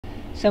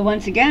So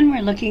once again,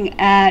 we're looking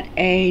at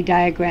a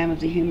diagram of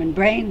the human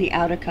brain, the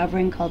outer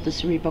covering called the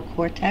cerebral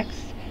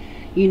cortex.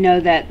 You know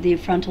that the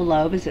frontal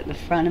lobe is at the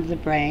front of the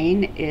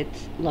brain.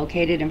 It's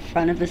located in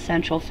front of the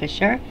central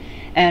fissure,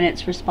 and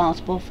it's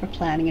responsible for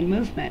planning and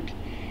movement.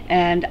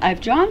 And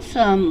I've drawn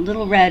some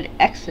little red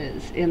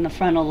X's in the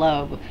frontal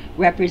lobe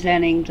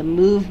representing the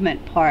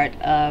movement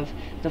part of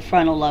the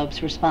frontal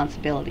lobe's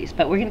responsibilities.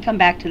 But we're going to come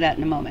back to that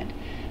in a moment.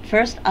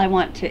 First, I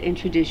want to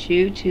introduce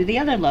you to the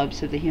other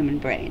lobes of the human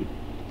brain.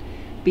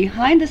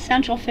 Behind the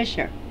central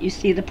fissure, you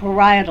see the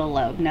parietal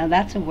lobe. Now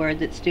that's a word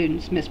that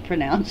students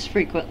mispronounce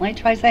frequently.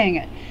 Try saying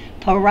it.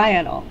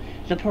 Parietal,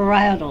 the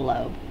parietal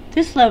lobe.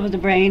 This lobe of the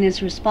brain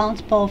is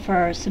responsible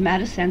for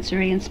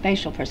somatosensory and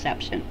spatial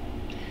perception.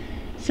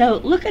 So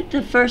look at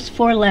the first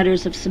four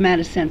letters of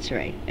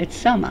somatosensory. It's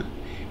soma.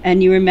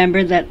 And you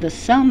remember that the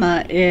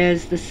soma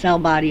is the cell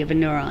body of a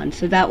neuron.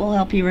 So that will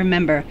help you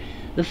remember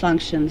the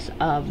functions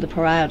of the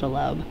parietal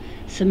lobe.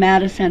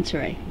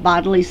 Somatosensory,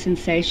 bodily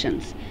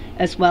sensations,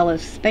 as well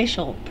as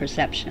spatial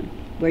perception,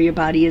 where your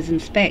body is in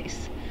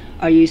space.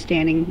 Are you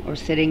standing or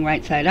sitting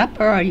right side up,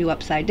 or are you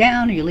upside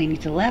down? Are you leaning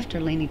to the left or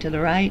leaning to the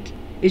right?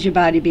 Is your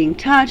body being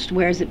touched?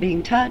 Where is it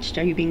being touched?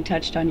 Are you being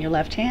touched on your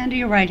left hand or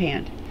your right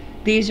hand?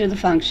 These are the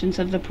functions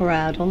of the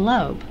parietal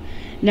lobe.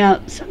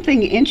 Now,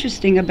 something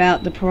interesting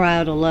about the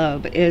parietal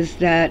lobe is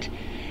that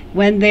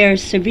when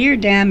there's severe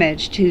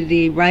damage to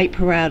the right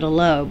parietal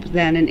lobe,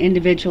 then an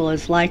individual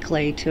is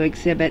likely to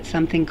exhibit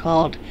something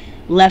called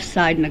left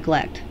side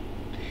neglect,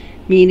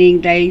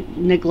 meaning they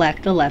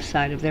neglect the left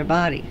side of their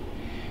body.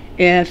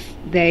 If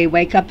they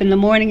wake up in the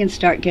morning and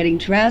start getting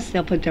dressed,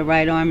 they'll put their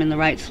right arm in the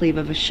right sleeve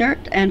of a shirt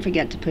and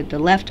forget to put the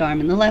left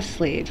arm in the left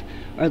sleeve,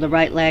 or the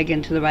right leg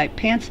into the right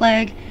pants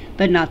leg,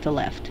 but not the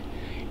left.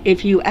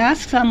 If you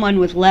ask someone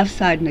with left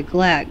side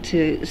neglect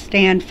to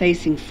stand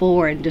facing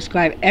forward and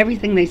describe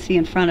everything they see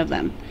in front of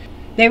them,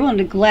 they will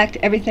neglect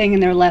everything in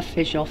their left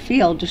visual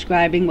field,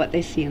 describing what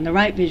they see in the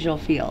right visual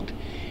field.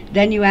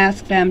 Then you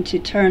ask them to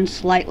turn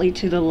slightly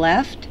to the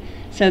left,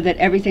 so that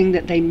everything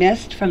that they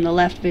missed from the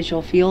left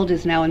visual field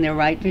is now in their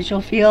right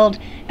visual field,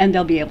 and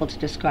they'll be able to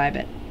describe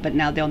it. But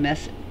now they'll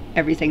miss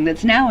everything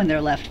that's now in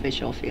their left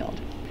visual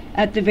field.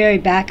 At the very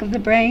back of the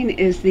brain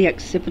is the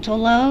occipital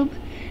lobe,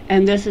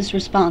 and this is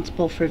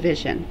responsible for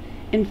vision.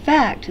 In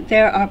fact,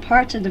 there are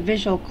parts of the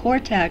visual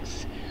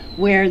cortex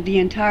where the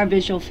entire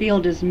visual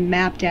field is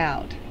mapped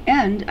out.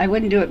 And I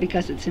wouldn't do it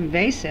because it's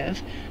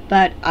invasive,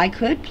 but I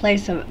could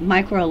place a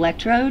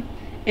microelectrode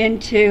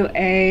into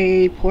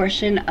a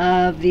portion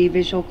of the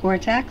visual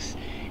cortex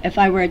if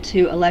I were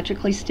to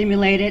electrically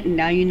stimulate it. And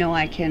now you know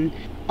I can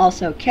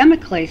also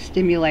chemically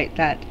stimulate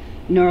that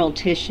neural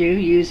tissue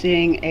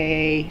using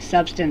a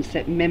substance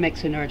that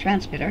mimics a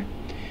neurotransmitter.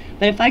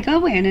 But if I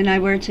go in and I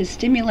were to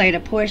stimulate a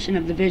portion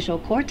of the visual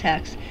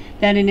cortex,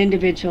 then an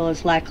individual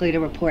is likely to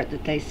report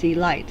that they see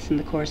lights in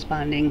the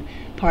corresponding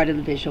part of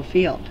the visual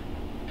field.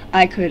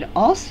 I could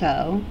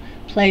also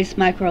place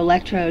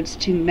microelectrodes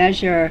to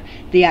measure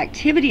the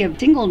activity of a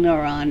single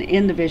neuron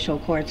in the visual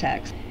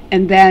cortex,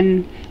 and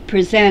then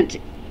present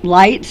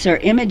lights or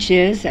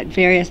images at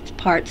various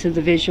parts of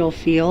the visual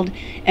field.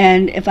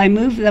 And if I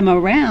move them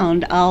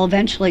around, I'll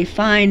eventually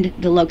find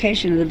the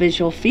location of the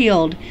visual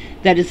field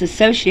that is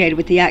associated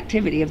with the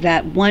activity of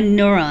that one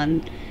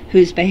neuron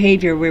whose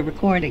behavior we're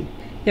recording.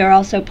 There are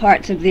also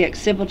parts of the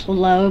occipital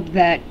lobe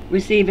that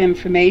receive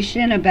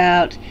information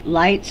about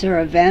lights or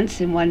events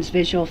in one's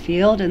visual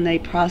field, and they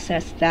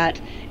process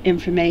that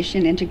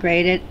information,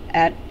 integrate it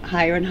at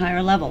higher and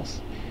higher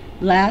levels.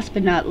 Last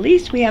but not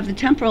least, we have the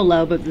temporal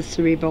lobe of the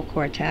cerebral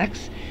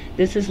cortex.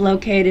 This is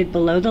located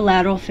below the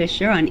lateral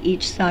fissure on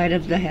each side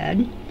of the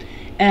head.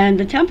 And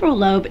the temporal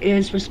lobe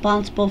is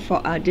responsible for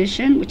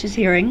audition, which is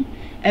hearing,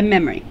 and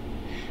memory.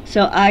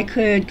 So I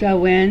could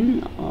go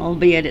in,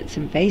 albeit it's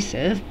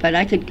invasive, but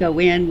I could go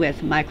in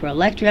with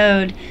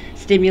microelectrode,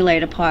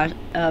 stimulate a part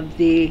of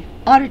the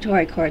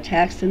auditory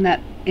cortex, and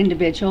that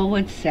individual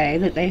would say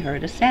that they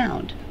heard a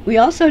sound. We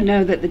also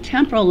know that the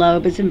temporal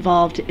lobe is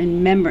involved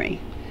in memory.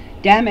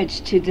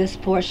 Damage to this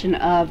portion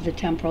of the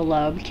temporal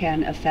lobe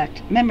can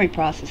affect memory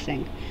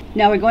processing.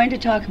 Now we're going to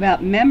talk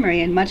about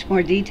memory in much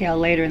more detail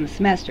later in the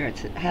semester. It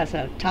has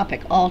a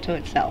topic all to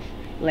itself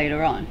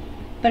later on.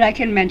 But I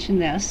can mention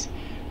this.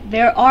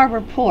 There are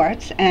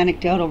reports,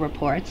 anecdotal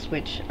reports,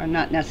 which are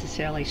not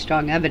necessarily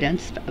strong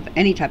evidence of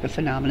any type of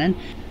phenomenon,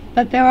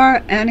 but there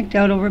are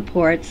anecdotal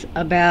reports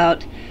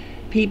about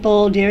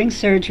people during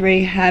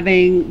surgery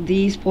having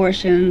these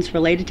portions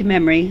related to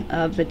memory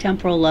of the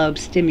temporal lobe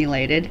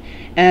stimulated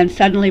and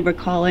suddenly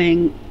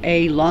recalling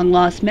a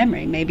long-lost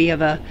memory, maybe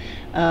of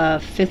a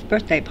fifth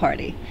birthday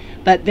party.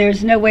 But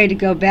there's no way to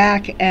go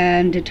back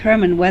and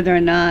determine whether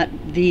or not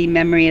the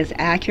memory is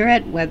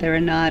accurate, whether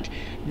or not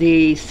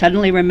the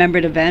suddenly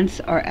remembered events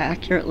are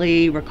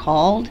accurately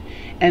recalled,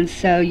 and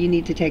so you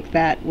need to take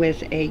that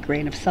with a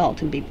grain of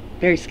salt and be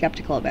very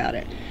skeptical about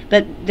it.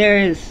 But there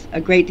is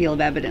a great deal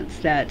of evidence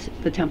that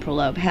the temporal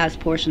lobe has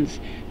portions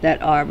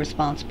that are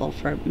responsible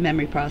for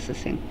memory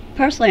processing.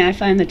 Personally, I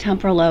find the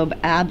temporal lobe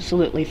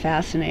absolutely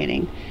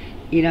fascinating.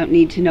 You don't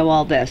need to know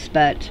all this,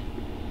 but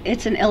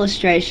it's an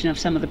illustration of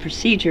some of the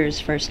procedures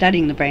for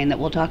studying the brain that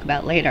we'll talk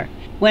about later.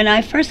 When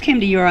I first came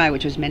to URI,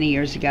 which was many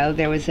years ago,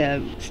 there was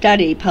a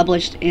study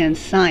published in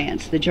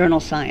Science, the journal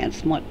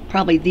Science,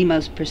 probably the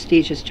most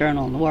prestigious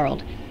journal in the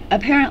world.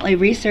 Apparently,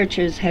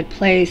 researchers had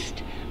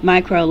placed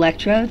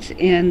microelectrodes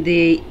in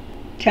the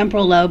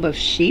temporal lobe of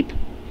sheep,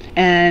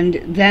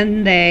 and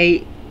then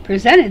they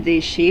presented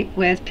these sheep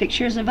with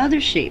pictures of other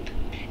sheep.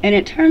 And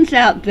it turns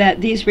out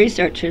that these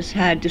researchers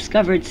had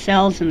discovered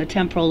cells in the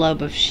temporal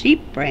lobe of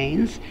sheep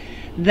brains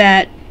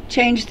that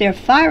changed their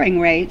firing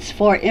rates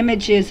for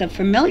images of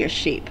familiar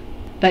sheep,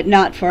 but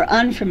not for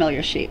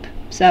unfamiliar sheep.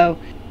 So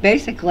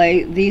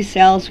basically, these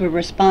cells were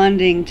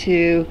responding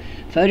to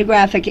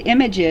photographic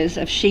images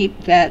of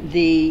sheep that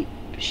the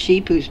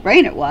sheep whose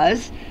brain it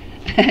was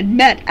had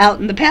met out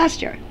in the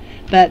pasture,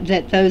 but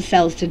that those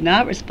cells did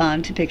not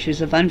respond to pictures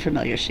of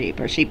unfamiliar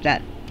sheep, or sheep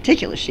that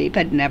particular sheep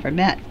had never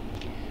met.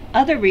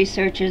 Other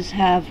researchers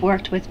have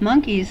worked with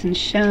monkeys and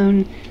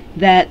shown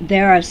that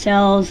there are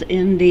cells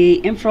in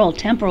the infratemporal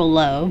temporal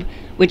lobe,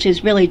 which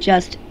is really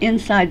just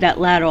inside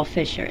that lateral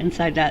fissure,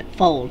 inside that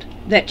fold,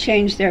 that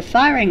change their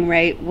firing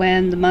rate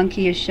when the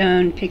monkey is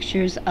shown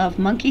pictures of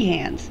monkey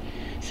hands.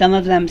 Some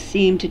of them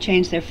seem to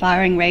change their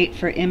firing rate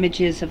for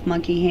images of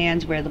monkey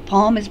hands where the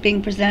palm is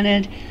being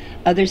presented.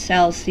 Other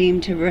cells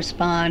seem to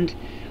respond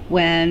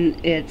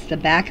when it's the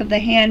back of the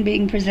hand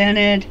being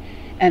presented,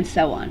 and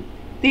so on.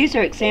 These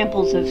are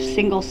examples of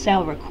single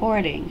cell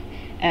recording,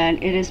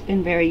 and it has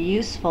been very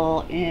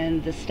useful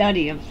in the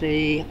study of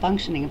the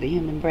functioning of the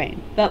human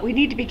brain. But we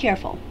need to be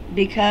careful,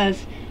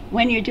 because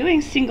when you're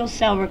doing single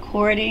cell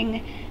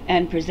recording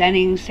and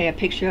presenting, say, a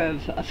picture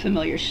of a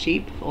familiar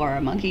sheep or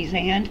a monkey's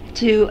hand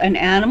to an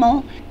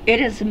animal,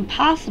 it is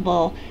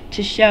impossible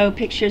to show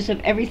pictures of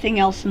everything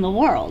else in the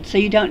world. So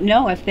you don't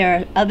know if there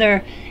are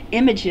other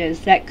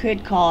images that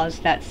could cause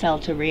that cell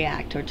to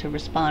react or to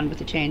respond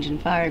with a change in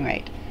firing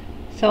rate.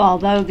 So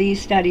although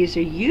these studies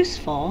are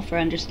useful for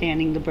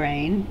understanding the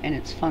brain and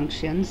its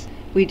functions,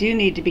 we do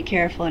need to be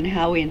careful in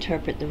how we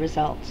interpret the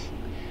results.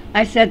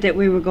 I said that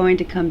we were going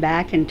to come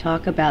back and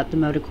talk about the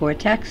motor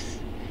cortex,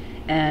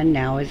 and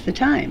now is the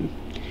time.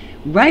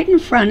 Right in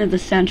front of the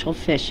central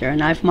fissure,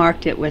 and I've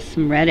marked it with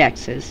some red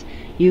X's,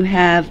 you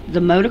have the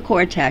motor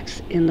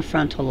cortex in the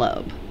frontal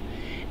lobe.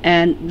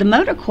 And the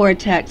motor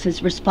cortex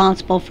is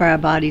responsible for our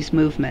body's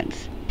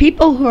movements.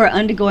 People who are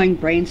undergoing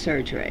brain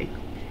surgery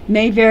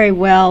may very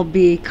well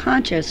be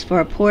conscious for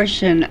a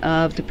portion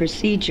of the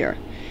procedure,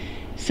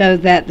 so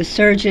that the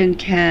surgeon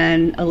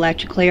can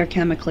electrically or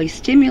chemically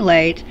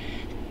stimulate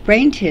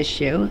brain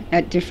tissue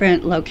at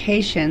different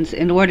locations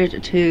in order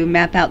to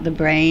map out the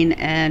brain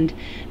and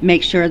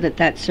make sure that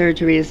that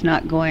surgery is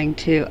not going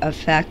to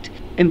affect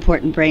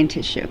important brain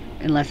tissue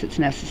unless it's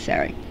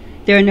necessary.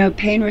 There are no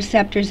pain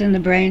receptors in the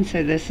brain,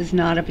 so this is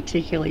not a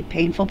particularly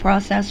painful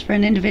process for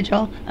an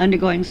individual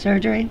undergoing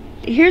surgery.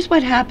 Here's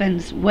what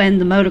happens when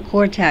the motor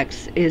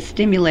cortex is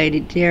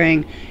stimulated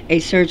during a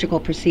surgical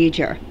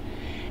procedure.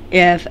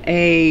 If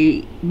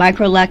a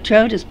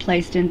microelectrode is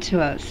placed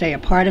into say a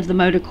part of the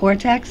motor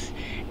cortex,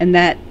 and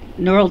that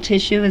neural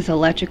tissue is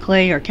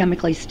electrically or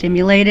chemically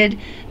stimulated,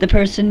 the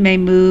person may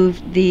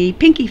move the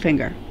pinky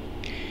finger.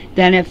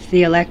 Then if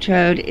the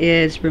electrode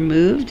is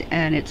removed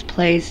and it's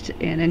placed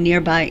in a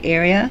nearby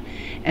area,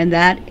 and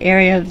that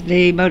area of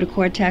the motor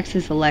cortex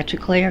is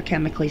electrically or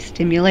chemically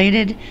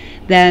stimulated,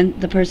 then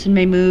the person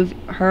may move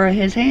her or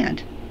his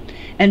hand,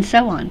 and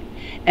so on.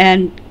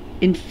 And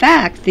in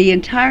fact, the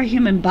entire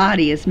human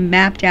body is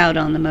mapped out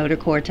on the motor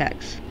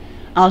cortex.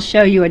 I'll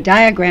show you a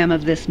diagram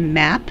of this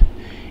map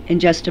in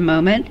just a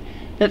moment,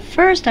 but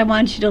first I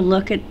want you to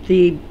look at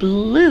the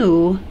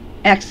blue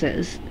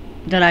X's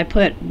that I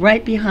put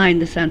right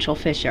behind the central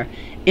fissure,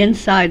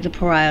 inside the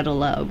parietal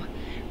lobe.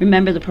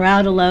 Remember, the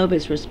parietal lobe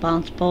is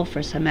responsible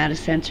for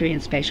somatosensory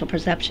and spatial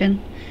perception.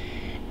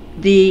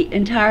 The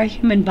entire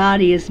human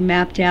body is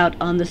mapped out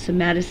on the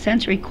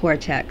somatosensory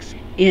cortex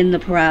in the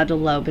parietal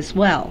lobe as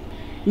well.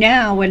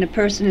 Now, when a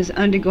person is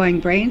undergoing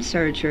brain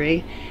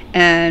surgery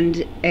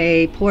and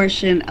a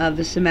portion of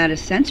the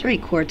somatosensory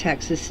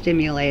cortex is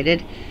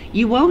stimulated,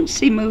 you won't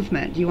see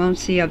movement. You won't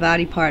see a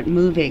body part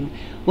moving.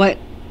 What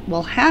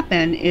will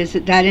happen is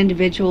that that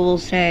individual will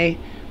say,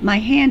 "My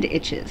hand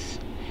itches."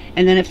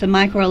 And then if the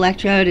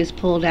microelectrode is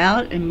pulled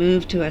out and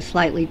moved to a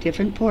slightly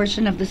different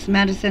portion of the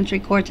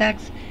somatosensory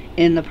cortex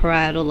in the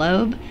parietal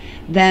lobe,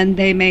 then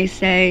they may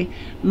say,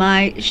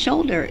 "My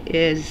shoulder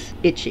is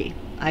itchy.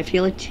 I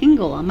feel a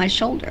tingle on my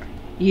shoulder."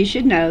 You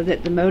should know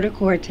that the motor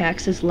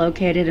cortex is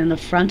located in the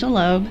frontal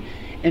lobe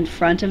in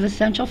front of the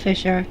central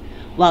fissure,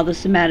 while the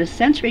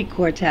somatosensory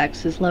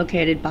cortex is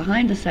located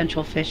behind the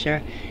central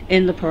fissure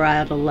in the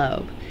parietal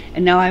lobe.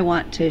 And now I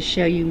want to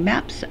show you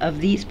maps of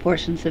these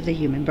portions of the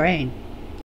human brain.